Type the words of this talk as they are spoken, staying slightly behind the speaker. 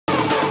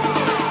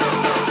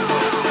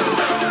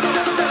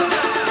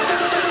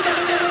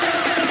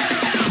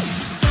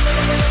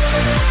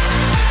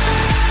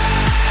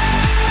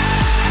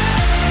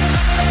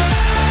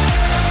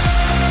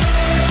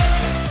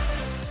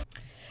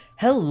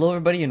Hello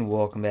everybody and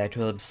welcome back to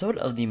another episode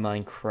of the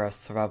Minecraft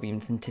Survival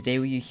Games, and today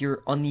we are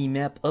here on the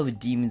map of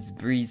Demon's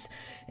Breeze.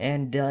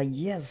 And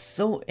yes,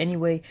 so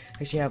anyway,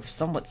 I actually have a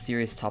somewhat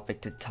serious topic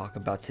to talk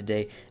about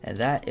today, and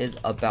that is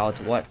about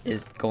what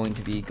is going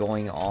to be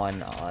going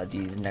on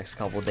these next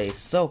couple days.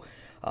 So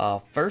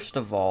first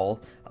of all,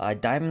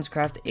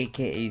 Diamondscraft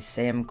aka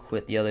Sam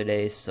quit the other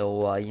day,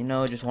 so you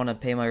know, just want to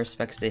pay my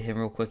respects to him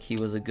real quick. He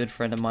was a good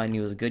friend of mine,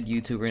 he was a good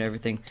YouTuber and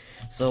everything,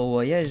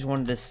 so yeah, I just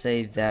wanted to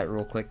say that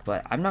real quick.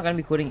 But I'm not going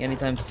to be quitting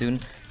anytime soon,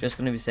 just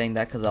going to be saying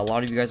that because a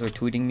lot of you guys were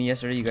tweeting me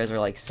yesterday. You guys are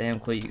like, Sam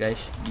quit,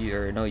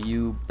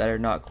 you better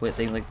not quit,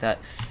 things like that,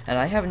 and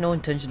I have no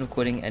intention of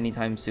quitting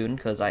anytime soon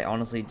because I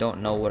honestly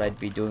don't know what I'd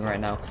be doing right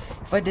now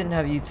if I didn't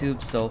have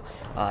YouTube. So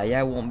yeah,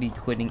 I won't be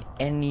quitting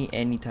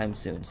anytime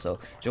soon, so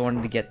just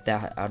wanted to get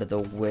that out of the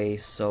way.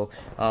 So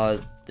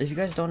if you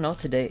guys don't know,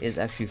 today is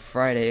actually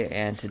Friday,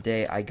 and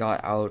today I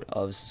got out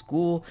of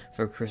school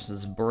for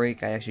Christmas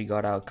break. I actually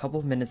got out a couple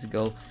of minutes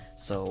ago,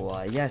 so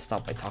yeah, I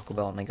stopped by Taco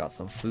Bell and I got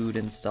some food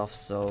and stuff.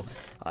 So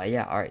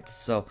yeah, alright,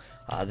 so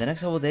the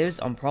next couple of days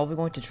I'm probably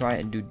going to try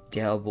and do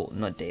double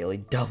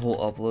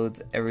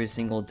uploads every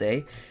single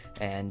day.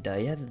 And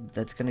yeah,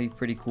 that's gonna be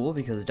pretty cool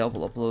because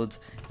double uploads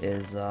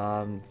is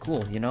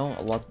cool. You know,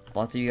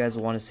 lots of you guys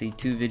want to see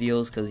 2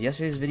 videos because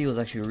yesterday's video was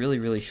actually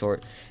really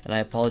short, and I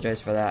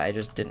apologize for that. I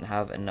just didn't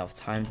have enough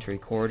time to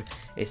record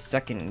a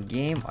second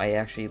game. I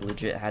actually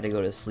legit had to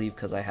go to sleep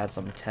because I had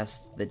some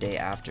tests the day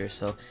after.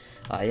 So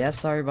yeah,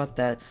 sorry about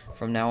that.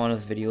 From now on, if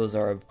videos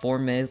are 4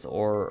 minutes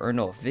or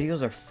no, if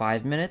videos are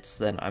 5 minutes,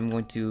 then I'm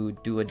going to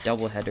do a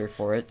double header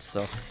for it.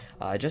 So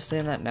just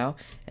saying that now,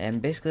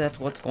 and basically that's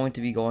what's going to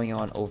be going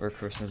on over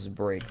Christmas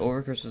break.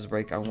 Over Christmas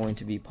break, I'm going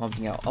to be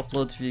pumping out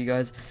uploads for you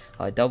guys,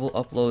 double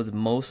uploads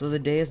most of the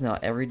days,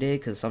 not every day,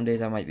 because some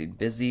days I might be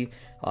busy.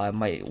 I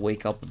might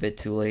wake up a bit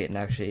too late and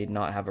actually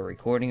not have a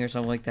recording or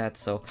something like that.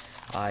 So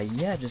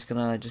yeah, just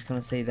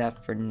gonna say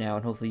that for now,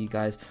 and hopefully you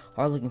guys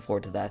are looking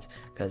forward to that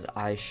because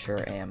I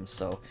sure am.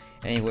 So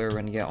anyway, we're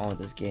gonna get on with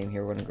this game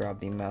here. We're gonna grab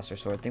the Master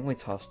Sword. I think we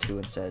toss 2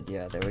 instead.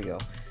 Yeah, there we go.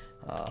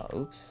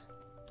 Oops.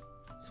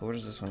 So where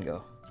does this one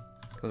go?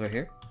 It goes right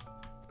here?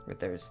 Right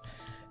there's.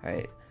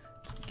 Alright,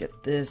 let's get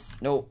this.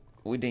 Nope,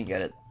 we didn't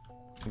get it.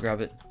 Grab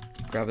it.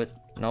 Grab it.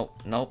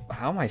 Nope.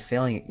 How am I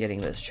failing at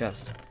getting this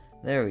chest?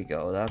 There we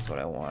go, that's what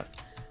I want.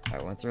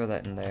 Alright, we're gonna throw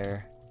that in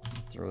there.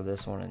 Throw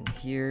this one in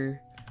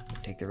here.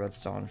 Take the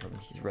redstone from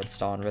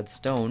redstone.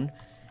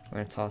 We're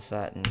gonna toss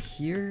that in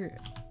here.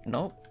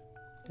 Nope.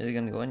 Is it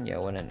gonna go in? Yeah,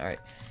 it went in. Alright.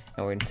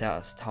 And we're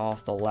gonna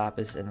toss the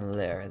lapis in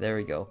there. There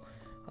we go.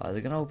 Is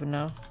it gonna open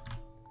now?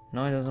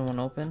 No, it doesn't want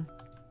to open.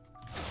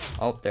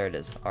 Oh, there it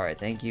is. Alright,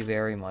 thank you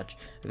very much.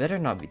 It better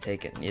not be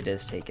taken. It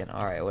is taken.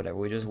 Alright, whatever.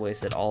 We just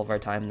wasted all of our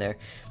time there.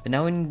 But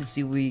now we need to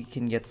see if we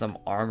can get some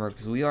armor,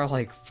 because we are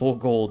like full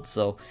gold,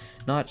 so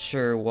not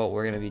sure what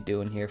we're going to be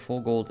doing here.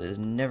 Full gold is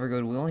never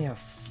good. We only have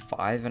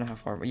 5.5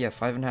 armor. Yeah,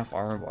 5.5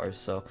 armor bars,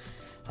 so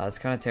it's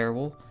kind of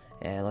terrible.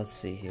 And let's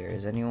see here.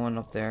 Is anyone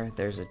up there?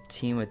 There's a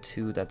team of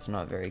 2 that's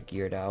not very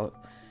geared out.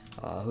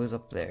 Who's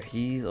up there?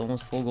 He's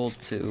almost full gold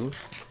too.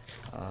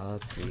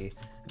 Let's see.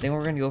 I think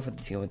we're gonna go for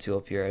the team of 2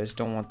 up here. I just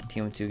don't want the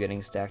team of 2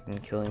 getting stacked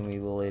and killing me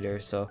later.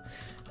 So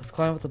let's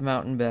climb up the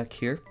mountain back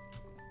here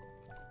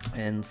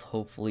and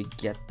hopefully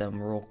get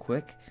them real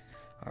quick.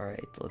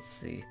 Alright, let's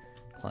see.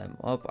 Climb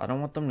up. I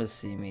don't want them to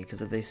see me,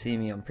 because if they see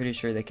me, I'm pretty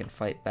sure they can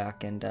fight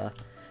back and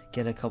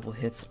get a couple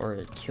hits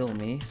or kill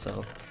me.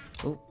 So,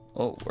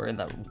 oh, we're in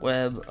that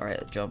web.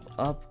 Alright, jump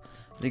up.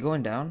 Are they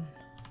going down?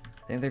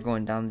 I think they're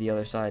going down the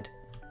other side.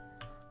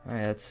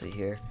 Alright, let's see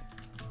here.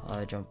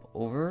 Jump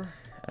over,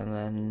 and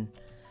then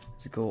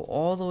let's go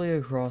all the way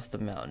across the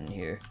mountain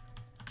here.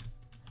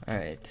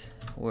 Alright,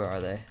 where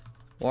are they?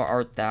 Where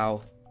art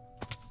thou?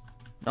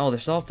 No, they're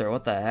still up there.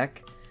 What the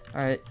heck?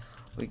 Alright,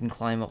 we can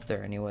climb up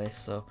there anyway.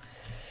 So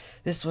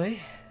this way,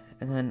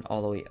 and then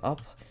all the way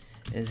up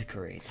is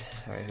great.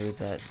 Alright, who's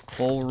that?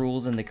 Cole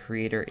Rules and the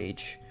Creator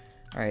H.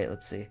 Alright,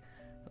 let's see.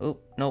 Oh,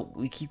 no,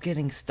 we keep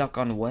getting stuck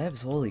on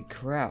webs. Holy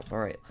crap.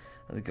 Alright,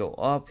 let's go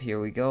up. Here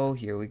we go.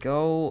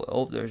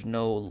 Oh, there's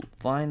no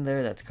vine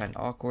there. That's kind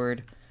of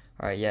awkward.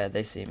 Alright, yeah,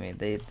 they see me.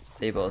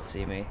 They both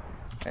see me.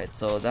 Alright,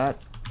 so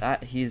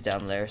that he's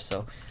down there.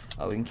 So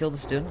we can kill the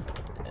student,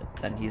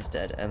 then he's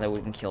dead. And then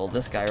we can kill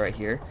this guy right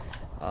here.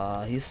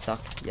 He's stuck.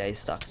 Yeah, he's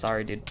stuck.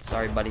 Sorry, dude.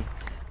 Sorry, buddy.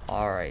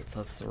 Alright,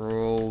 let's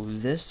throw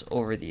this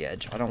over the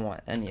edge. I don't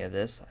want any of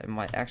this. I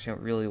might actually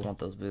really want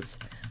those boots.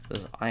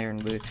 Those iron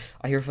boots.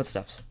 I hear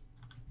footsteps.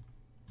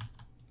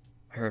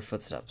 I heard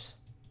footsteps.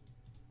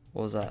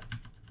 What was that?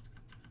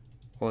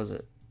 What was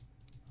it?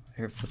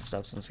 I heard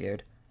footsteps. I'm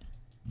scared.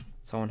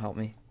 Someone help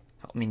me.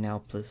 Help me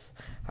now, please.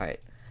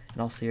 Alright.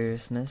 In all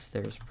seriousness,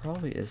 there's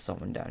probably is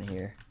someone down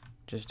here.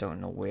 Just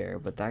don't know where.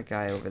 But that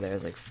guy over there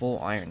is like full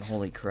iron.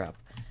 Holy crap.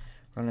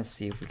 We're gonna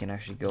see if we can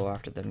actually go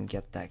after them and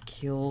get that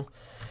kill.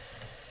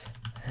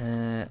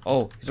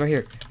 Oh, he's right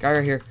here. Guy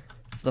right here.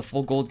 It's the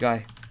full gold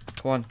guy.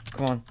 Come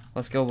on.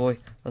 Let's go, boy.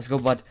 Let's go,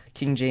 bud.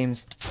 King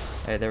James.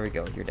 Alright, there we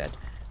go. You're dead.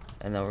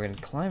 And then we're gonna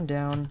climb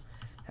down.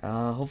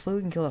 Hopefully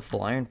we can kill that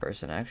full iron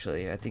person,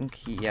 actually. I think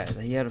he had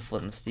a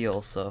flint and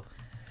steel, so...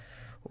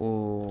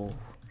 Ooh.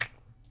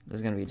 This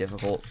is gonna be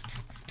difficult.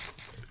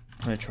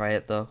 I'm gonna try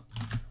it, though.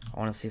 I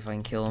want to see if I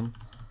can kill him.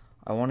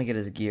 I want to get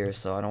his gear,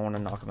 so I don't want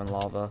to knock him in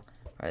lava.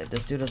 Alright,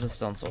 this dude has a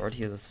stone sword.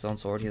 He has a stone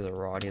sword. He has a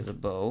rod. He has a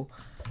bow.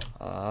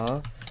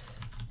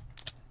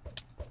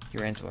 He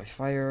ran into my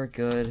fire.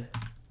 Good.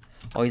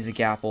 Oh, he's a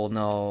gapple.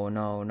 No,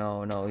 no,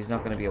 no, no. He's not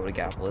going to be able to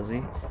gapple, is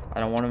he? I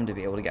don't want him to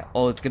be able to gapple.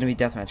 Oh, it's going to be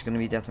deathmatch. Going to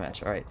be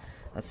deathmatch. Alright,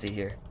 let's see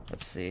here.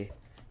 Let's see.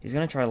 He's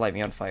going to try to light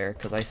me on fire,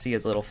 because I see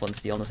his little flint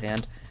steel in his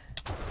hand.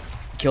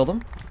 Killed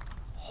him?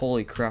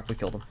 Holy crap, we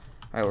killed him.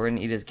 Alright, we're going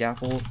to eat his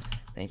gapple.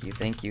 Thank you,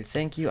 thank you,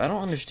 thank you. I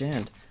don't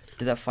understand.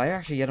 Did that fire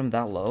actually get him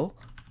that low?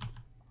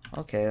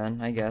 Okay, then,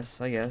 I guess.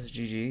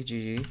 GG,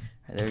 GG.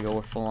 Right, there we go,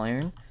 we're full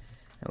iron.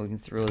 And we can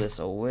throw this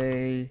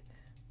away.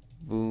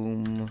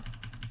 Boom.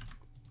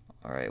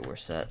 Alright, we're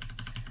set.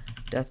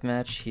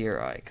 Deathmatch, here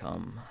I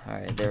come.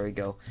 Alright, there we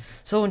go.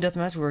 So in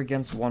deathmatch, we're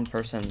against one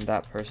person.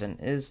 That person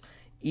is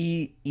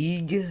I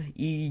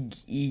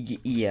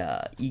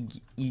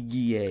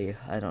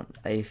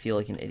feel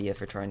like an idiot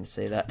for trying to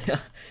say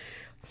that.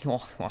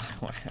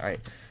 Alright,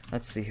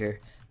 let's see here.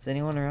 Is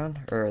anyone around?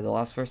 Or the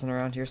last person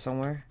around here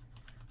somewhere?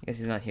 I guess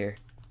he's not here.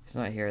 If he's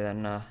not here,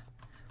 then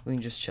we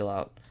can just chill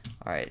out.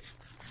 Alright,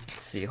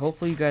 let's see.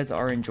 Hopefully you guys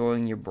are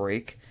enjoying your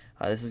break.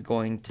 This is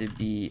going to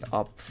be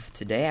up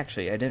today.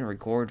 Actually, I didn't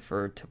record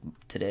for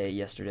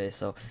yesterday,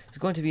 so it's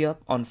going to be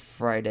up on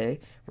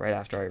Friday, right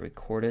after I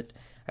record it.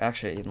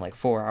 Actually, in like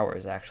 4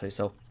 hours, actually.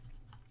 So,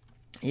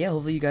 yeah,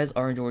 hopefully you guys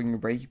are enjoying your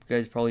break. You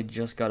guys probably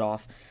just got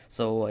off,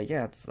 so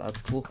yeah,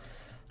 that's cool.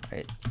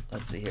 Alright,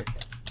 let's see here.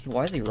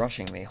 Why is he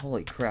rushing me?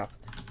 Holy crap.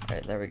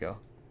 Alright, there we go.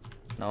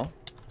 No?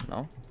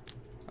 No?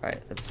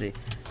 Alright, let's see.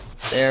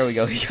 There we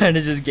go. He kind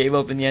of just gave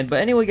up in the end.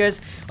 But anyway,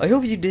 guys, I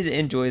hope you did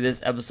enjoy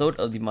this episode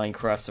of the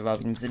Minecraft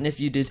Survival Games. And if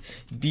you did,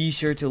 be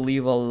sure to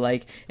leave a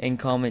like and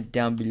comment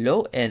down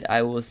below. And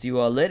I will see you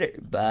all later.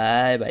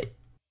 Bye-bye.